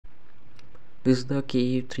This is the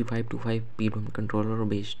TL495 PWM controller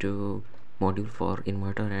based module for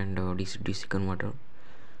inverter and DC-DC converter,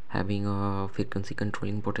 having a frequency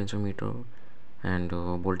controlling potentiometer and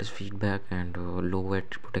voltage feedback and low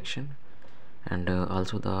watt protection, and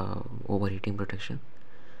also the overheating protection.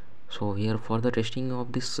 So here for the testing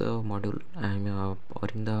of this module, I am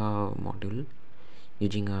powering the module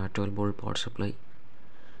using a 12-volt power supply.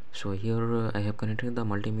 So here I have connected the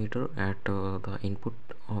multimeter at the input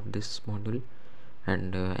of this module,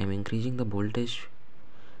 and I'm increasing the voltage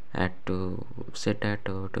at set at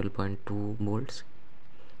 12.2 volts.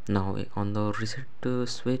 Now on the reset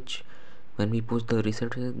switch, when we push the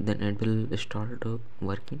reset, then it will start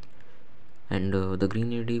working, and the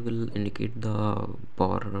green LED will indicate the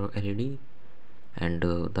power LED, and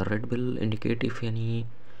the red will indicate if any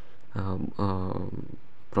uh, uh,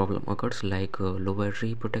 problem occurs, like low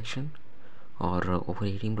battery protection or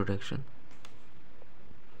overheating protection.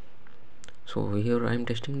 So here I am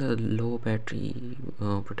testing the low battery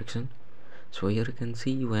protection. So here you can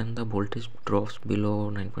see when the voltage drops below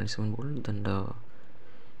 9.7 volt, then the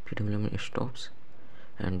PWM stops.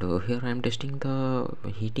 And here I am testing the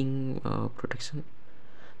heating protection.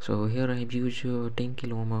 So here I have used 10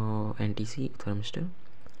 kilo ohm NTC thermistor.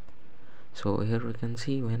 So here you can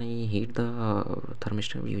see when I heat the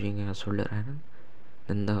thermistor using a solder iron,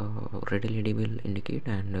 then the red LED will indicate,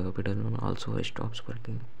 and PWM also stops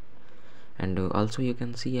working. And also you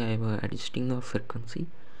can see I am adjusting the frequency,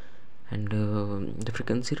 and the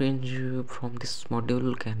frequency range from this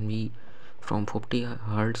module can be from 40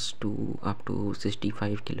 Hz to up to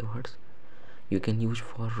 65 kilohertz. You can use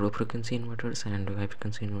for frequency inverters and high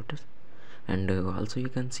frequency inverters. And also you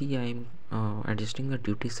can see I am adjusting the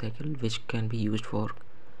duty cycle, which can be used for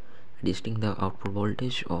adjusting the output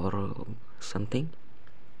voltage or something.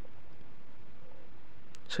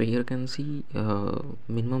 So here you can see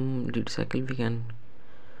minimum duty cycle we can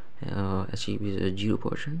achieve is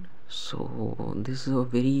 0%. So this is a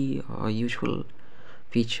very useful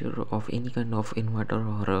feature of any kind of inverter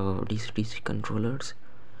or DC-DC controllers.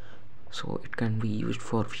 So it can be used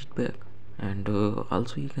for feedback, and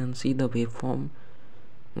also you can see the waveform.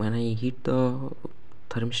 When I hit the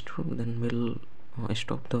thermistor, then will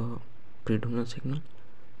stop the predominant signal.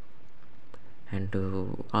 And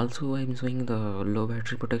also I'm showing the low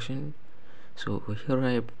battery protection. So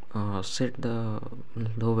here I set the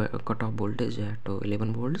low cutoff voltage at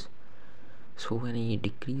 11 volts. So when I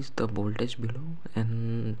decrease the voltage below,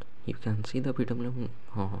 and you can see the PWM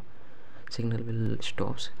signal will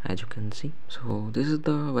stops, as you can see. So this is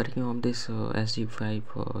the working of this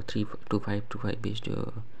SG3525 based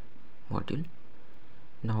module.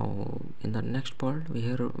 Now in the next part,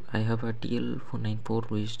 here I have a TL494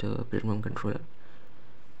 based PWM controller,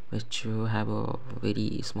 which have a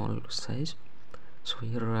very small size. So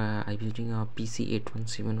here I'm using a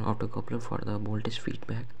PC817 autocoupler for the voltage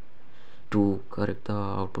feedback to correct the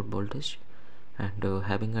output voltage, and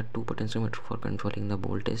having a 2 potentiometer for controlling the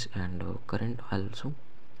voltage and current also.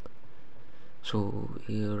 So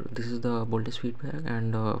here this is the voltage feedback,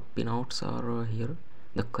 and pinouts are here,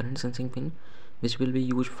 the current sensing pin, which will be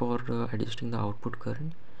used for adjusting the output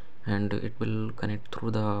current, and it will connect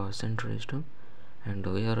through the center resistor. And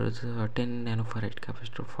here is a 10 nanofarad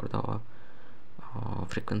capacitor for the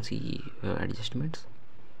frequency adjustments.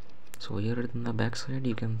 So here in the back side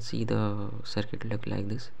you can see the circuit look like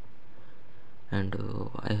this, and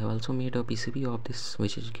I have also made a PCB of this,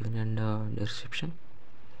 which is given in the description.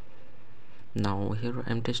 Now here I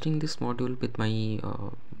am testing this module with my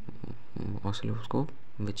oscilloscope,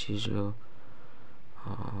 which is shown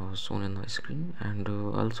on the screen, and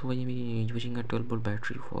also I am using a 12-volt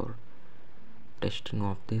battery for testing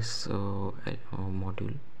of this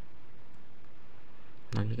module.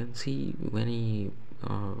 Now you can see when I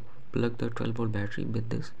plug the 12-volt battery with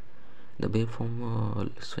this, the waveform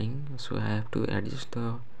swing. So I have to adjust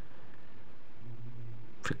the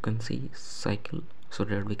frequency cycle so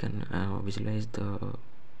that we can visualize the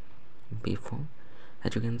waveform.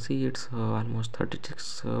 As you can see, it's almost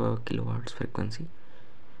 36 kilohertz frequency,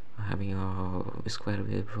 having a square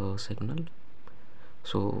wave signal.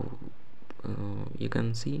 So you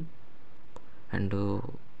can see, and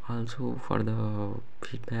also for the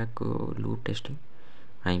feedback loop testing,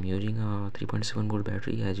 I am using a 3.7 volt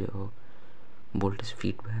battery as a voltage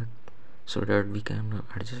feedback, so that we can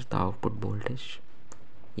adjust the output voltage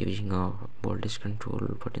using a voltage control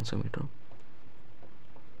potentiometer.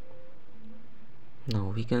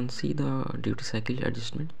 Now we can see the duty cycle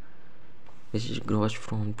adjustment, which is grows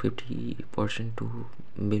from 50% to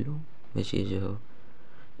below, which is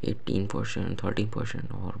 18%,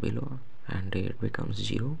 13% or below, and it becomes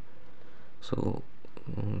 0. So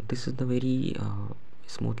this is the very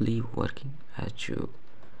smoothly working as you,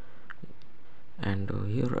 and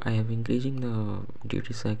here I have increasing the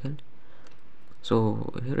duty cycle.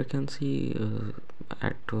 So here I can see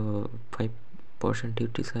at 5%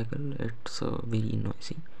 duty cycle it's very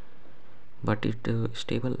noisy, but it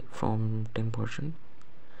stable from 10%.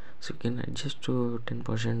 So you can adjust to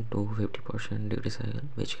 10% to 50% duty cycle,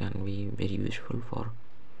 which can be very useful for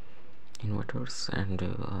inverters and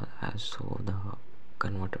also the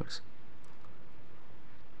converters.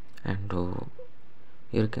 And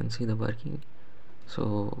here you can see the working.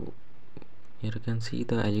 So here you can see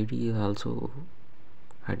the LED is also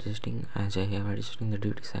adjusting as I have adjusting the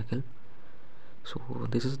duty cycle. So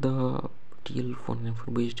this is the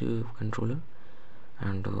TL494 based controller,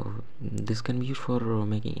 and this can be used for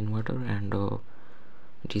making inverter and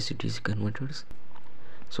DC-DC converters.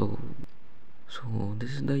 So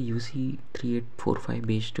this is the UC3845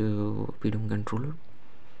 based PWM controller,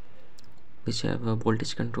 which have a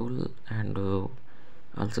voltage control and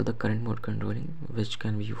also the current mode controlling, which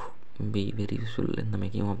can be very useful in the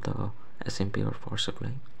making of the SMP or power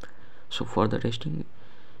supply. So for the testing,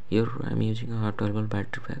 here I am using a 12-volt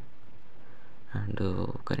battery pack and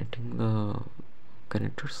connecting the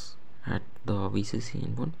connectors at the VCC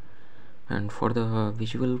input, and for the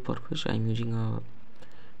visual purpose I am using a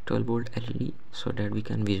 12-volt LED so that we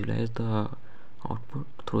can visualize the output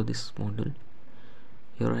through this module.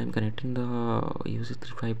 Here I am connecting the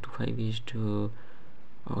UC3525 is to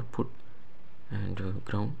output and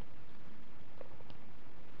ground,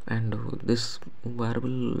 and this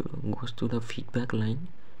variable goes to the feedback line,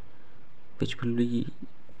 which will be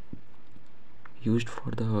used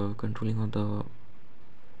for the controlling of the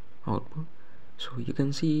output. So you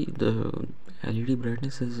can see the LED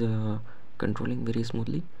brightness is controlling very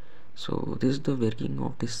smoothly. So this is the working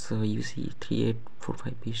of this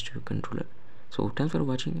UC3845 based controller. So thanks for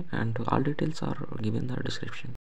watching, and all details are given in the description.